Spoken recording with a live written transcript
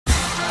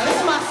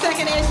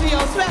second HBO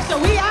special.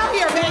 We out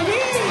here, baby.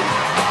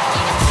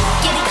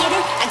 Get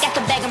it, I got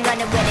the bag, I'm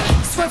running with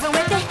it. Swerving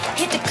with it,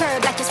 hit the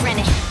curb like it's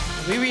renting.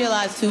 We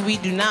realized, too, we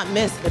do not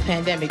miss the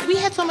pandemic. We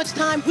had so much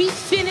time, we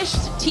finished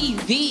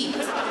TV.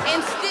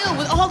 And still,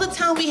 with all the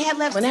time we had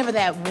left, whenever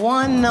that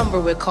one number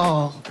would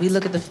call, we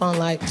look at the phone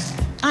like,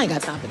 I ain't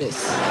got time for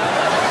this.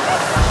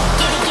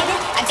 Get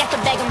it, I got the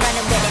bag, I'm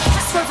running with it.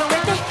 Swerving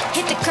with it,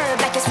 hit the curb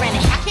like it's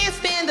renting. I can't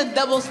stand the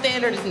double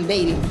standards in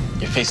dating.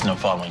 You're facing the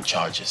following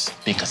charges: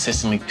 being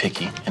consistently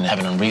picky and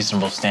having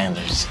unreasonable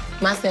standards.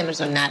 My standards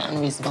are not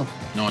unreasonable.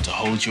 Knowing to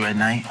hold you at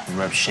night and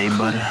rub shea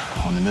butter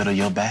on the middle of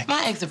your back.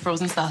 My eggs are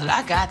frozen solid.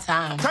 I got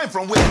time. Time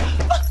from where?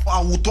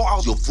 I will thaw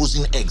out your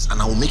frozen eggs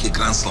and I will make a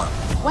grand slam.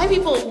 White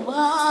people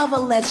love a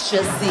let's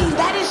just see.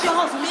 That is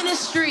y'all's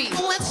ministry.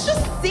 Let's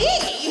just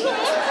see.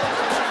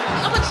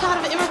 I'm a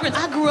child of immigrants.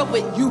 I grew up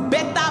with you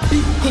better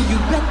be and you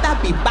better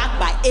be back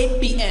by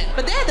 8 p.m.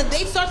 But then the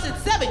date starts at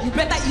 7. You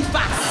better eat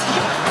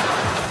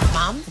fast.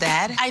 Mom,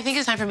 Dad, I think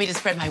it's time for me to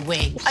spread my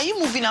wings. Are you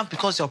moving out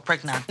because you're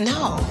pregnant?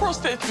 No.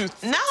 Prostitute.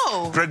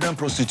 No. Pregnant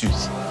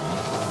prostitutes.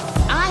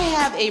 I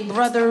have a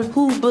brother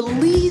who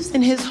believes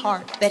in his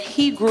heart that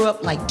he grew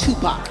up like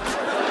Tupac.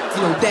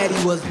 You know,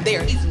 daddy wasn't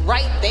there. He's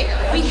right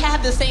there. We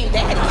have the same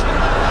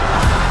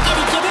daddy.